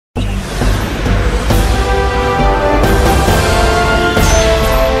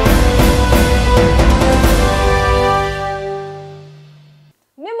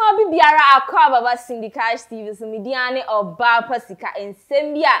akwa baba Syndicate TV so mediane oba pasika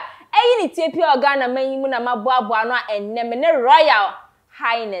ensembia eyi ni tiepia organa manyimu na maboaboa no ennem ne Royal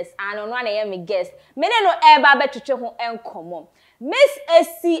Highness ano no na ye me guest mene no eba betwetwe ho enkomo Miss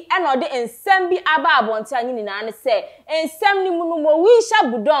AC eno de ensem bi aba abonte anyi ni na ne se ensem ni mu no Moesha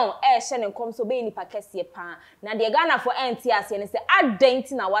budon hye ne nkom so be ni pakese pa na de Ghana for NTS ne se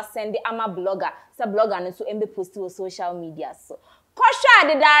adenti na wa send ama blogger se blogger no so embe post wo social media so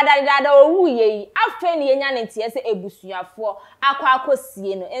Kohwe de dada owu ye afa ni yenya ne ntie se ebusuafo akwa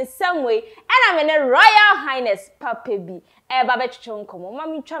akosie no ensem we ena me ne Royal Highness papa bi eba betwetwe nkomo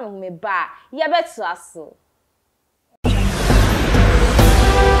mami twa me ho me ba ye betu aso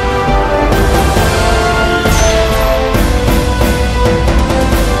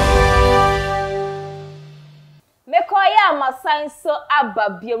Mekoya masan so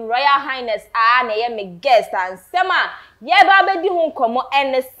ababiem Royal Highness na ye me guest ansema ye ba bedi hu nkomo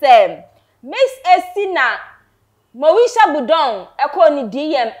enesem Miss Esina Moesha budon eko ni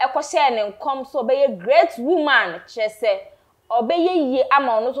DM eko share ne nkom so be ye great woman chese obeye ye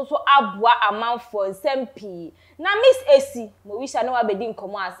ama ono so aboa amanfo nsempi na Miss Esi Moesha no wa bedi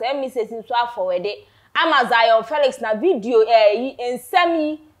nkomo asem Miss Esi so afọwede ama Zion Felix na video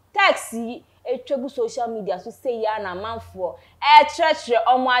ensemi text etwebu social media so say ya na manfo church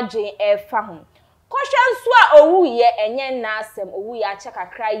omo adwen fa ho Kohwe nso a owu ye enye na asem owu ya ache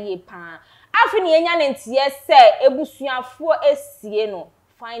kakra ye pa afi ni enya ne ntie se ebusuafo esie no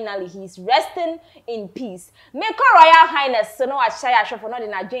finally he is resting in peace make Royal Highness no a sha ya hwefo no de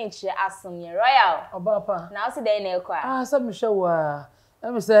na adwen kire asem ye Royal Obapa na o se dey na ekwa so me hwa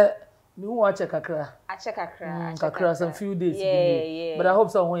em say me hu ache kakra kakra some few days yeah. But I hope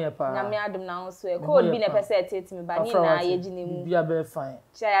so when pa na me adum na ho so e code bi na pese tete me ba ni na ye gine mu bia be fine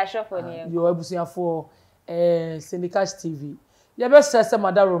sha ya hwefo ne yo abusuafo Syndicate TV ye be stress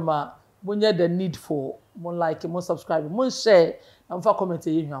madaroma monye the need for mon like mon subscribe mon share and for comment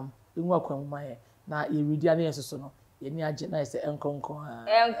ye hwam enwu akwanuma ye na ye ready na ye soso no ye ni age na ye se enkonko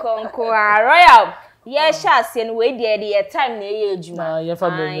Royal ye sha ase no we de time na ye adwuma ye fa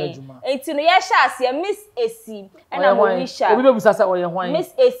be adwuma enti no ye sha ase Miss Esi na Moesha obi be busasa wo ye hwan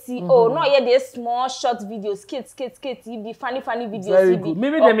Miss Esi no ye dey small short videos skit be funny videos be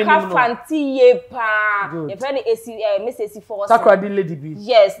maybe dem minimum no fancy ye pa ye fa na Esi Miss Esi for Sakra di lady be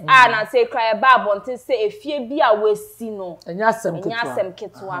yes na say cry ba bonte say efie bi a wasi no enya asem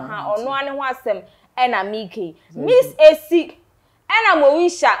ketwa ha ono ane ho asem ena Mike Miss Esi ena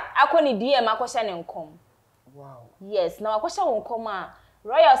Moesha akoni DM akosha ne nkom wow yes na akosha won nkom a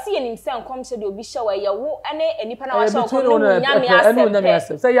Royal see enim se nkom se de obi hye ye wo ene enipa na wa hye nkom nyame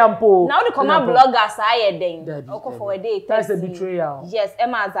asem say yampo na we come bloggers aye den okọ for day that's a betrayal yes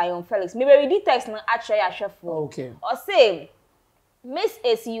Emma Zion Felix me read text na atre ahwefo okay or say Miss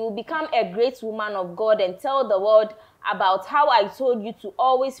Esi, you will become a great woman of God and tell the world about how I told you to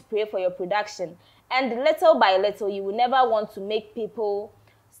always pray for your production. And little by little, you will never want to make people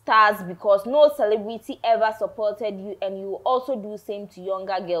stars because no celebrity ever supported you, and you will also do same to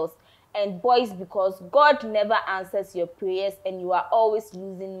younger girls and boys because God never answers your prayers and you are always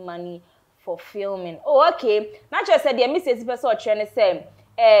losing money for filming. Oh, okay. Not just said, Miss Esi person or trying to say,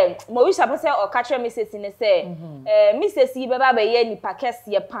 Moesha pese o catch Miss Esi ne say Miss Esi beba be ye nipa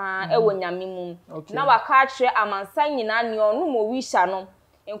kese pa e wo nyame mu na wa catch amansa nyina ne onu Moesha no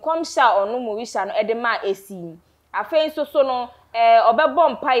enkom sha onu Moesha no e de ma Esi afen so no obebo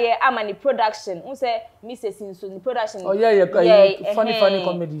mpaye ama ni production un say Miss Esi so ni production oh yeah funny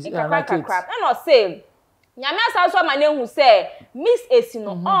comedies and no say nyame asa so ma ne hu say Miss Esi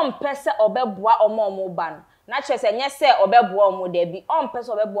no on pese obeboa omo ba na chese nye se obeboa omo de bi on pese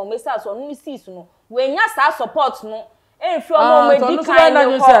obeboa omo esa so no sis no we nya sa support no enfi omo medical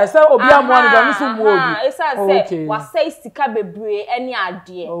no se obi amwa no da so mu obi esa se wa say sika bebre eni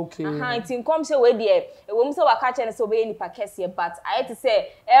ade nti nkom se we de e wo mu se wa ka che ne se obe ni pakese but I to say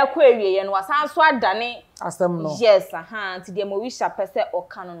e kwa ewie ye no wasan so adane asem no yes nti de Moesha pese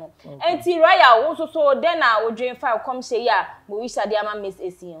okano no enti Royal wo so de na odwen fa kom se ya Moesha de ama Miss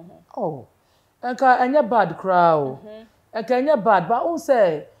Esi ho oh enka anya bad crowd enka anya bad but on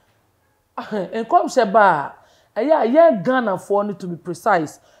say enkom se ba ye Ghana for need to be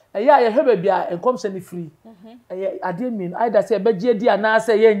precise ye hebe bia enkom se ni free ade mean either say beje di ana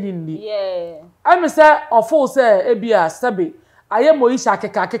say ye nyinni am say ofo say ebia sabe aye Moesha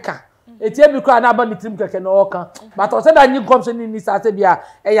keka etie bi kwa na aba ni trim keke no oka but o say da nyi enkom se ni sa say bia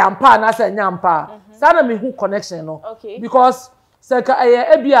yampa na say nyampa sa na me hu connection no because say ka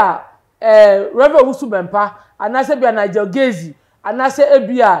ebia Reverend Wusu Bempa anase bia Nigel Gezi anase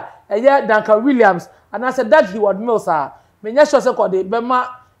ebia Duncan Williams anase that he would mills menya sure say ko de bema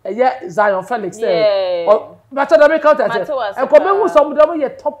Zion Felix say but that make out that e ko be hu some dem ye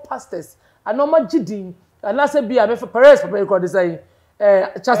top pastors anoma gidin and I say bia me for Perez papa record say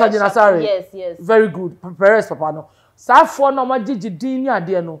Chasa Jinasare yes very good Perez papa no saafo na ma gidin ni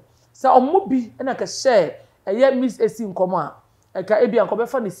ade no say omo bi na ka share Miss Esi nkoma e ka ebia nko be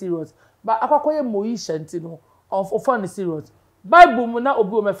fa ni serious but akwakoye Moesha ntino of fa ni serious Bible mu na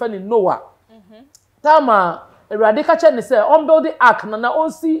obi o me fa ni Noah tama Erade ka che ne say on build the ark na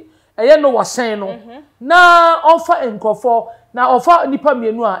on see Noah shen no na on fa nkofo na ofa nipa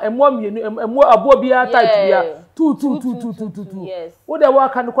mienu a emo mienu emo abo bia type bia 2 yes wo de wa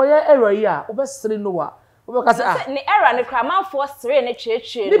kan ko ye error yi a wo be sere Noah wo be ka say ne error ne kraman for sere ne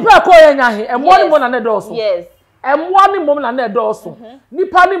chreche nipa ko ye nya he emo ni mo na ne do so yes emo ni mo na ne do so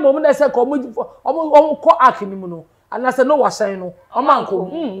nipa ni mo na say ko mo ko ark ni mu no ana say Noah shen no o man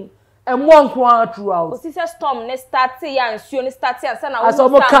ko emo nko throughout osise storm ne start ya nsuo ne start ya na wo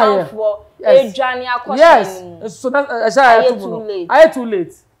sa for edwane akoshe yes so that I too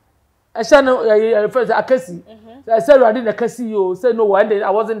late I no first akasi I said Erade na kasi yo say no one day I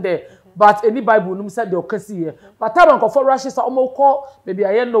wasn't there but any Bible no said the okasi here but time nko for rushes omoko maybe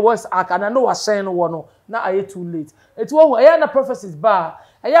I know what's akana no was saying no na I too late it wo na prophecies ba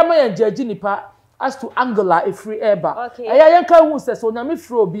ma yan judge nipa as to angular a free air ba yan kan hu say so nyame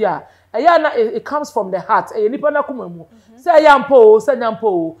free obi a na it comes from the heart nipa na komamu say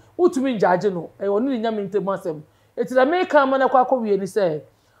nyampo utumi njaje no onu ni nyame ntemu asem etira me kan ma na kwa wie ni say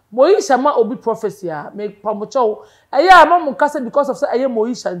Moesha ma obi prophecy a me pamocho ma mu kasa because of say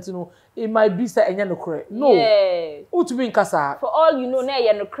Moesha ntino it might be say enya no kre no utumi nkasa for all you know na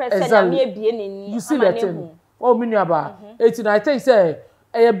ye no kre say nyame ebie ni you see that thing oh me nuaba etina I think say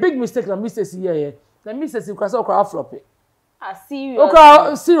a big mistake na misses here na misses nkasa okra flop it serious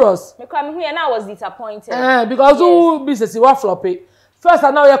okay serious me kwa me hu ye na was disappointed because who misses wa flop it first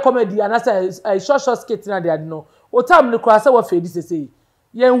and now your comedy and as a short skit na dey no o time ni kwa say wa fedi say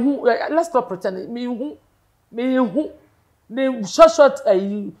let's stop pretending me hu the short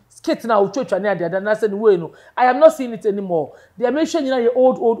skit na o twetwa na dey na say the way no I am not seeing it anymore they are mentioning your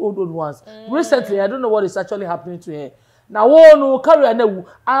old ones recently I don't know what is actually happening to her na wo no career na wu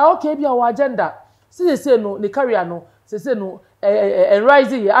okay be our agenda say no the career no say no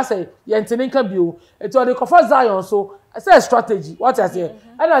rising here as ye nteninka bio it was the comfort Zion so I say strategy what I say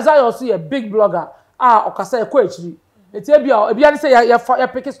and Zion so a big blogger okasa ekọ echiri eti ebia say ya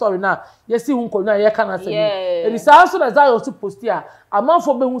pick story na ye see hu nkonya ye kana say and it's also that Zion so post here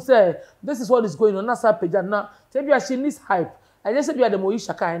amanfo be hu say this is what is going on na sa page na ebia she needs hype and you say bia the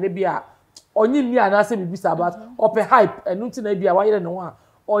Moesha kan na bia onyi mi ana say bibisa about up hype and nti na bia wa yere no a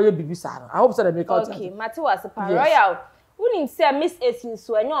oye bibisa I hope so they make out okay Matewas Royal unim say Miss Esi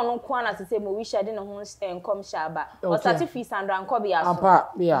so enye onu ko na say Moesha de ne ho enkom shaba o start fees and ranko be aso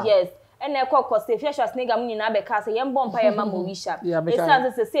yes and e kokko say fiashas nega mu nyina be ka say ye mbom pa ye ma Moesha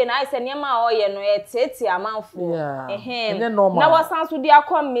e say na I say ne ma oye no e tete amanfo na wasan so dia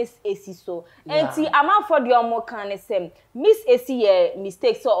kom Miss Esi so enti amanfo de omo kan ne sem Miss Esi ye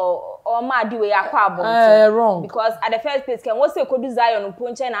mistake so or ma di we akwa abon wrong because at the first place can what say kodu Zion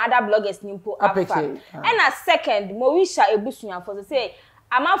ponche na other bloggers nimpo afa and a second Moesha ebusuan for say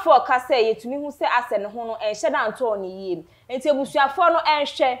amanfo ka say yetumi hu say ase ne ho no enhye da nto oni yie enti ebusuafo no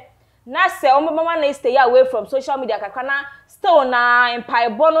enhwe na say omama na stay away from social media kakra na still na empire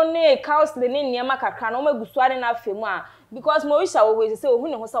bono ne counseling ne niam kakra na omagusuare na afemu a because Moesha always say ohu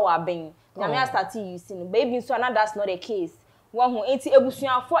ne ho sa wa ben nyame start using no baby so na that's not the case one hu enti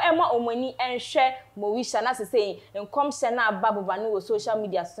ebusuafo ema omani enhwe Moesha na say enkom hye na ababoba ne wo social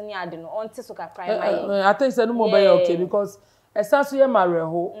media so ne ade no onte so kakra mai I think say no more be okay because essence you marry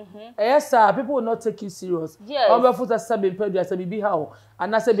ho yes sir people will not take you serious obe futa sabe pedu asabe bi ha o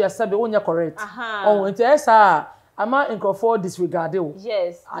and asabe asabe onya correct oh enti yes sir ama nkofo disregard o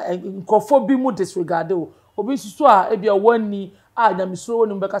yes nkofo bi mu disregard o obi susu a e bia wani a nyamisuro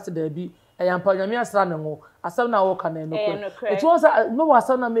woni mbeka se da bi eyampa nyame asra ne ho asam na wo kana no it was no was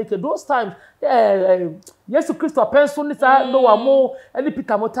na make those times Yesu Christo penso ni sa no wa mo any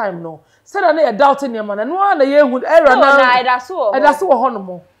Peter mo time no said na e doubt ni ma na no na ye hu era na eda so ho no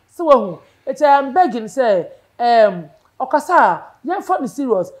mo se wa hu it am begging say okasa ye for the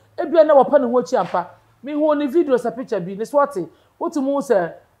serious e bia na wo pa ne ho chi ampa me hu ni video sa picture bi ni swati what mu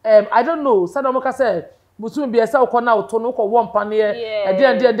say I don't know said mo ka say mutum bi esa ukona utono ko wompa ne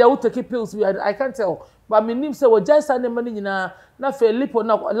e wo take pills I can't tell but me nim say wo jaisa ne mani nyina na fe lipo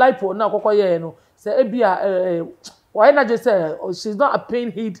na kokoye no say ebia why not just say she's not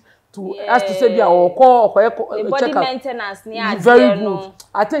paying heed to us to say bia or body maintenance ni ade very good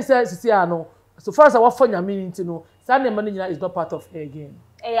I think say sisi ano so far as I want for nyame nti no say ne mani nyina is not part of her again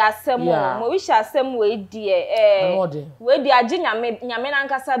asem mo wish asem we die we die age nyame na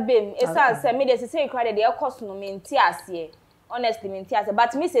nkasa bem esa se me de se credit de cost no menti ase honestly menti ase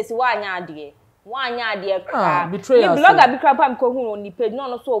but me say wa anya ade kra me blogger bi kra pam ko hu on page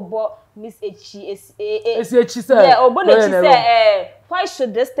no so obo Miss Echi say yeah obo na Echi say why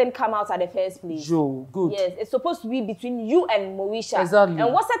should this thing come out at the first place? Good. Yes, it's supposed to be between you and Moesha. Exactly.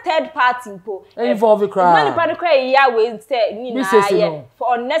 And what's a third party po? Involve crowd. Many party cry we say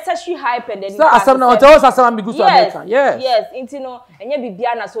for unnecessary hype and then yes, into no and you be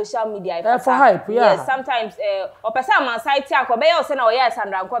on social media for hype, yeah. Yes, sometimes or person man site anko be you say na yes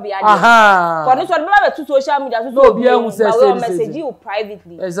and anko be ade. For this one be to social media so be message you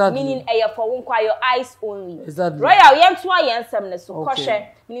privately. Exactly. Meaning for one your eyes only. Exactly. Royal yem to yensem ne so kwhwe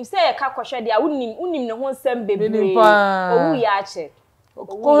minim say e ka kwhwe dia unim ne ho nsem bebre owu ya ache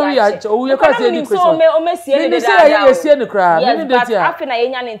Kohwe ya ache owu ye kwa say di question so o mesie ne da ye sie ne kra minim de tia afi na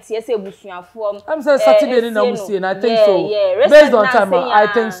yenya ne ntie say ebusuafo am say Saturday ni na musie na I think so based on time I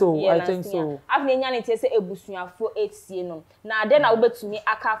think so afi na yenya ne ntie say ebusuafo etie no na ade na wo betumi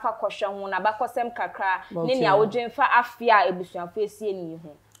aka afa kwhwe ho na bakosem kakra ne nia wo dwenfa afi a ebusuafo esie ni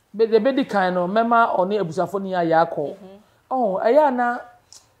ho the baby kind of mema oni ebusuafo ni ya yakọ aya na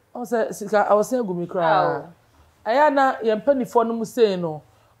o say sika I was saying gumi kra aya na ye mpanifo no mu say no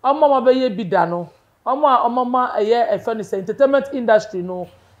omama be ye bida no omama eye efe ni entertainment industry no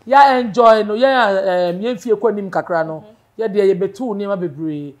ya enjoy no ya ye mfie kwanim kakra no ye de ye betu ni ma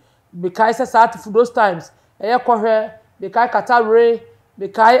bebre because say start for those times eye kohwe because katare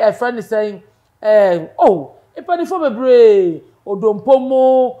because a friend is saying mpanifo bebre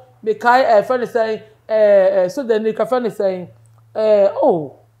odompomo because friend is saying so then the friend is saying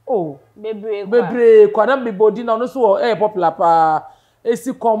bebre kwana bibodi na no so popular pa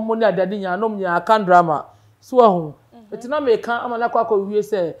esi kom ni adade nya no nya kan drama so ahu etina me kan amana kwa wie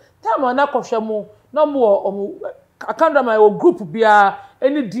say time na kohwe mu no mo kan drama o group bia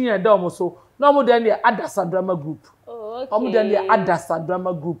any din da omo so no mo den the adasa drama group omo den the adasa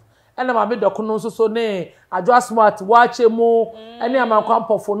drama group ena ma be dokono so ne adwa smart wache mu ene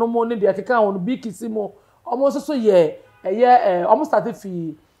amankwampofo no mu ne de keka ho no bikisi mu omo so ye omo start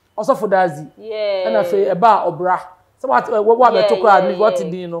fi osofo dazi ena fe eba obra so what be to crowd ni what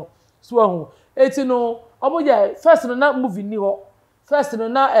din no so ahu eti no omo ye first no na movie ni ho first no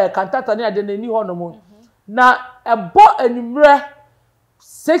na cantata ni ade ni ho no mu na ebo anumre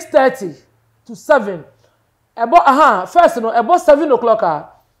 6:30 to 7 ebo first no ebo 7 o'clock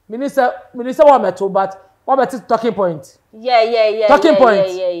Minister wa meto but what about talking point? Yeah. Talking point.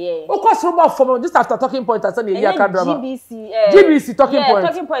 Yeah. Of course, from just after talking point, I said the year drama. GBC talking point.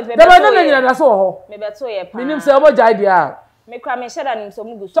 Talking point. There were no many that saw. Maybe I saw you. Minim say about idea. Me cry me share that so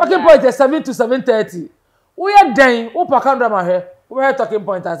mugu. Talking point is 7 to 7:30. We are dying. We pack drama here. We are talking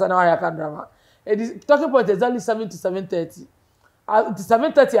point and now I can drama. Talking point is only 7 to 7:30. At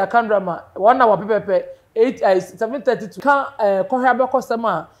 7:30 I can drama. 1 hour pepe 7:30 to can Kohwe abeko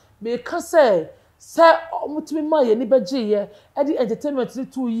sama. Me can say mutimi ma ye ni beje ye edi entertainment ni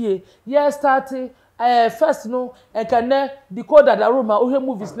 2 year ye start first no enkane decoder da room ohwe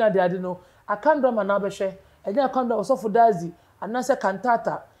movies na de ade no akandroma na behwe enya akandroma osofo dazi anase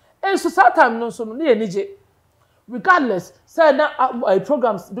cantata so that time no so no ye nije regardless say na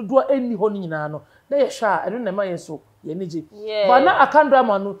programs do any ho nyina no na ye sha eno na ma ye so ye nije but na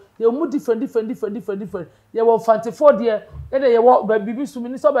akandroma no ye mu different ye wo fantifo de ye wo bibi sumi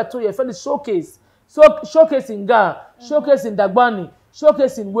ni so beto ye fe showcase. So showcasing Ga, showcasing Dagbani,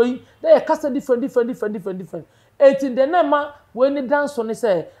 showcasing way, they are cast different. And in the nema when they dance on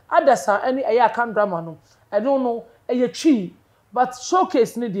say, others are any aya can drama no. I don't know a chi, but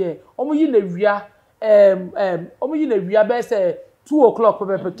showcase ni there. Omo yin a ria be say 2 o'clock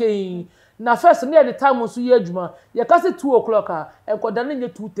pepe. Na first near the time so ye adwuma, ye cast 2 o'clock and kodane nye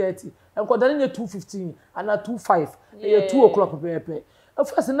 2:30, and kodane nye 2:15, and na 2:05, e 2 o'clock pepe.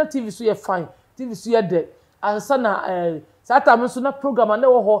 First na TV so ye fine. TV so yede ansa na Saturday so na program na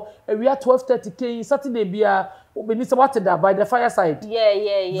wo ho ewia 12:30 k Saturday bia obeni se what da by the fireside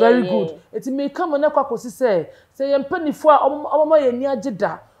very good it may come na kwakosi say ye mpanifo a omama ye ni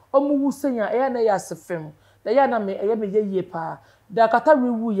ageda omu wusenya e na ya sefem da ya na me ye yie pa da kata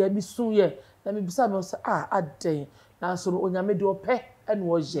rewu ye bi sun ye na me bisa me say aden na so onyame de ope ene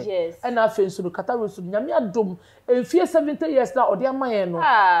wo je ena afen so kata rewu so nyame adom enfie 70 years na ode amaye no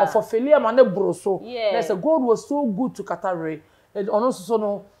of failure ma na broso na say God was so good to Katare and ono so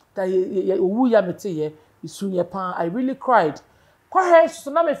no that owu ya mete ye isun ye pan I really cried Kohwe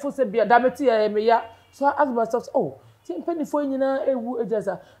so na me fo se bia da mete ye me ya so I ask myself ti mpanifo nyina ewu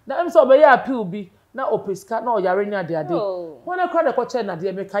ejasa na em so be ya appeal bi na opeska na oyare ni ade ade wona kra de ko che na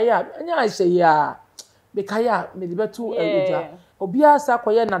de mekaya anya ahye ya mekaya me de betu eja obi asa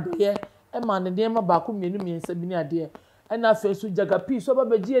koye na de ye e ma ne de ma ba ko mienu miensa bi ni ade e na fe so jagapi so ba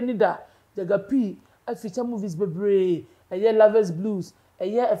bagie ni da jagapi a feature movies bebre eye lovers blues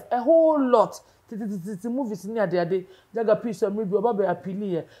eye a whole lot ti movies ni ade jagapi so mri bi oba be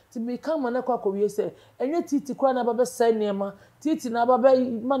apili ye ti me kan ma na kwa kowie se enye titi kwa na ba be sai nema titi na ba be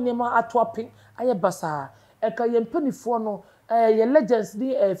ma nema atoapin aye basa e ka ye mpanifo no ye legends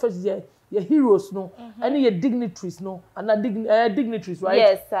ni first ye heroes no any ye dignitaries no and dignitaries right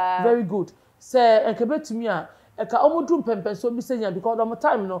yes sir very good say enke betumi a e ka omudum pempen so bi senya because of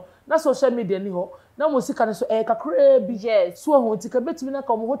time no na social media ni ho na mo sika ne so kakra bi yes so ho ti ka betumi na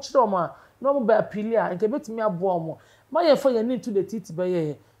ka mo ho kire mo a no mo ba apili a enke betumi abo mo ma ye for ye need to the titi be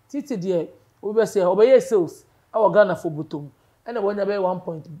ye titi de we say obeye sales our Ghana for bottom and the one be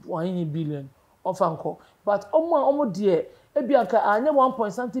 1.1 billion of anko but omo de ebi anka anya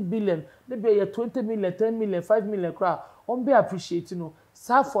 1.something billion they be 20 million 10 million 5 million crowd on be appreciate no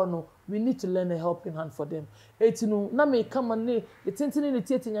sa for no we need to lend a helping hand for them etinu na me come ne etintini ne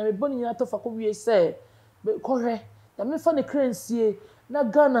tieti nya me boni nya to fa ko wie say kohwe ya me fa ne kransie na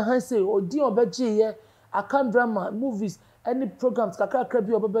Ghana han say odi obaje ye akan drama movies any programs kakra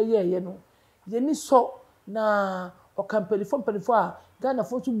bi obaba ye no ye ni so na o company a Ghana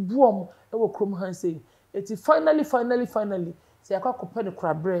for to buom e wo krom han say eti finally say akwa ne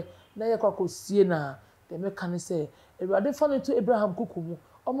krabre na ye kwa sie na de me kan say Ewurade fa ne to Abraham kukumu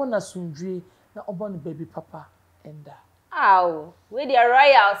omo na sundwe na obo ne baby papa enda aw we the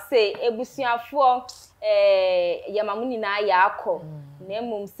royal say ebusuafo yamamuni na ya akọ na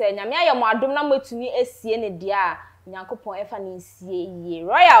emum say nyame ayamo adom na matumi esie ne de a nyankopon efa ne sie yie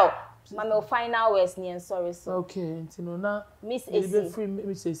royal Maame final words ni sorry so okay ntino na Miss AC free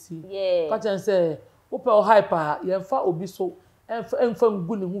Miss AC yeah ka chan say ope o hype a yemfa obi so emfa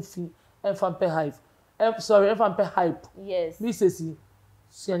ngu ne hu fi emfa pe hype emfa pe hype yes Miss AC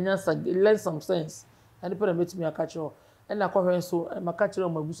sianyasa learn some sense and put them to me akacho and akọhwe so makacho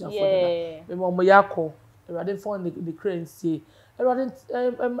mo abusu afọ da me mo yakọ Ewurade fon the crane see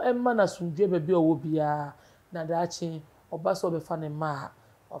Ewurade na sundwe bebe owo bia na daachi oba so be fa ne ma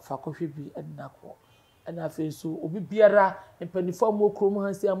afa kohwe bi adinako na afi so obi biara empanifo mo krom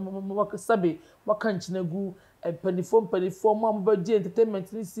hansi am sabe wakanchinagu empanifo mo ambaje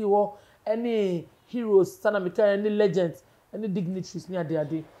entertainment ni si wo any heroes sana meka any legends any dignitaries ni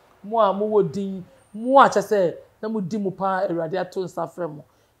ade mo a mo wodin mo a chese na mo di mo pa Ewurade ato nsafre mo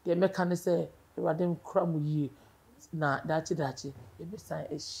de meka ne se Ewurade nkra mo yie na dachi ebisan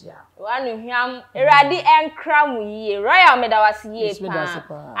ehia wanu hwam Ewurade enkra mu yie royal medawase yie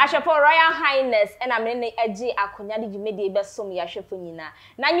pa ahwefo royal highness na me ne agi akonya de jumede besom ya hwefo nyina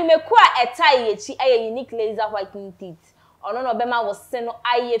na nyumeku a etai yechi aye unique laser whitening teeth ono no bema wo se no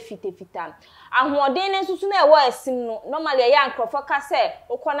aye fitefita ahoden ne susu na ewo asim no normally ya ankrofo ka se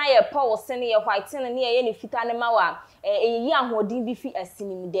ukona ye pa wo se ne ye whitening ne ye ne fita ne mawa eyi ahoden bi fi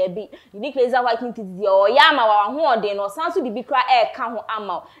asinim da bi unique laser whitening teeth de o ya ma wa ahoden no sanso de bi kra ka ho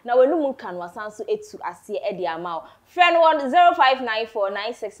ama na wenum nka no sanso etu ase e de ama friend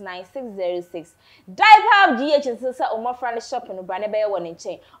 0594969606 diaper GH se o mo friend shop no bra ne be ye wo ne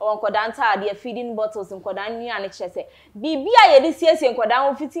nchen o nkoda nta de feeding bottles nkoda nua ne chese bibia ye de siesie nkoda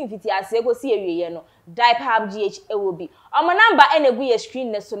ho fiti ase ekosi ewiye no diaper GH ewobi omo number enegu ye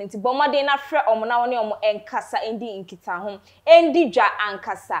screen ne so nti bomode na frɛ omo na woni omo enkasa endi nkita ho endi dwa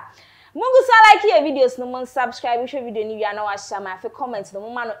ankasa mungu so like your videos no mon subscribe share video ni wi na wa share ma fe comment no mo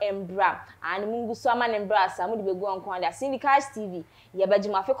ma no embra and mungu so ama ne embra sa mo de begu onko ande Syndicate TV ye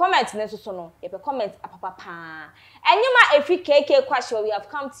bajima fe comment ne so no ye pe comment apapa pa enyuma efi KK kwasho we have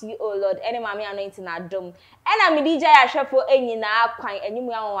come to you oh Lord ene Maame anointing adom ena me DJ ya hwefo enyina akwan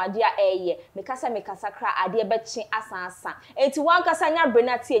enyumu anwade a eye mekasa kra ade bechi asansa enti wankasa nya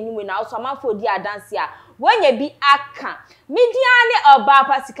brenati enyumu na so amafo di adanse a wanya bi aka media ne oba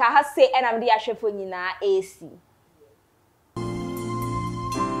pasika ha se ena me ya hwefo nyina AC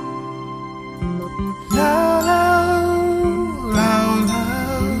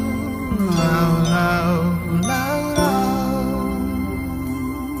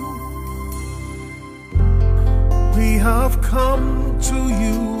We have come to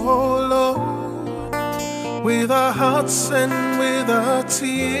you, oh Lord, with our hearts and with our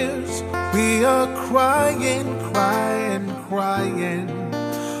tears. We are crying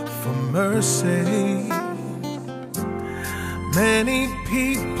for mercy. Many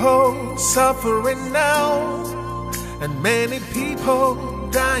people suffering now, and many people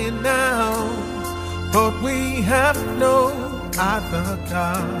dying now, but we have no other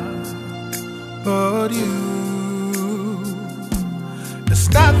God but you. It's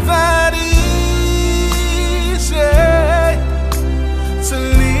not that easy to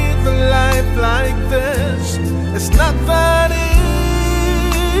live a life like this. It's not that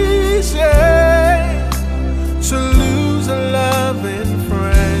easy to lose a loving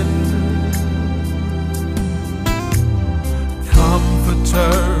friend.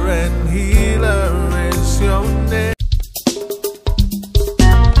 Comforter and healer is your name.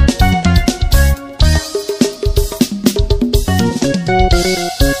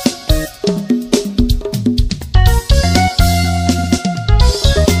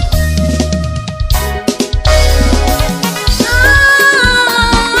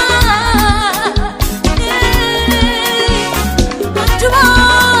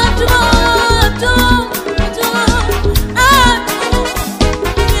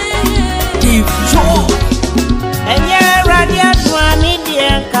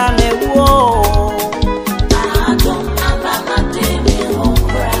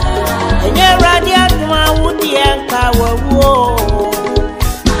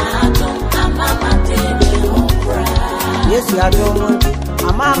 Yes, you don't.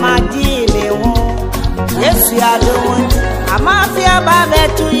 Mama di me home. Yes, you don't. Mafia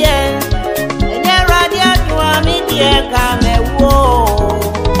babe to ye. And your radio to me dear come wo.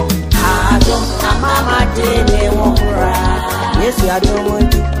 I don't. Mama di me home. Yes, you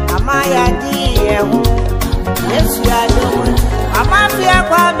don't. Amaya di home. Yes, you don't. Mafia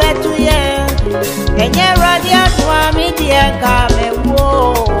babe to ye. And your radio to me dear come.